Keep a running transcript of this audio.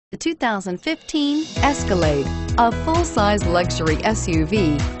The 2015 Escalade. A full-size luxury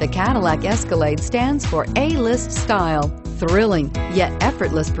SUV, the Cadillac Escalade stands for A-list style. Thrilling, yet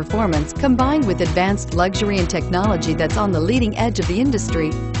effortless performance combined with advanced luxury and technology that's on the leading edge of the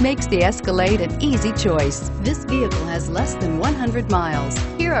industry makes the Escalade an easy choice. This vehicle has less than 100 miles.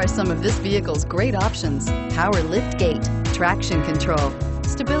 Here are some of this vehicle's great options: power lift gate, traction control,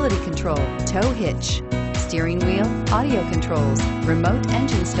 stability control, tow hitch, steering wheel audio controls, remote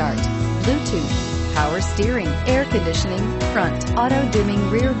engine start, Bluetooth, power steering, air conditioning, front, auto dimming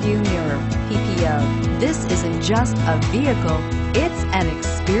rear view mirror, PPO. This isn't just a vehicle, it's an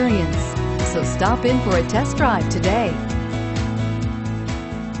experience. So stop in for a test drive today.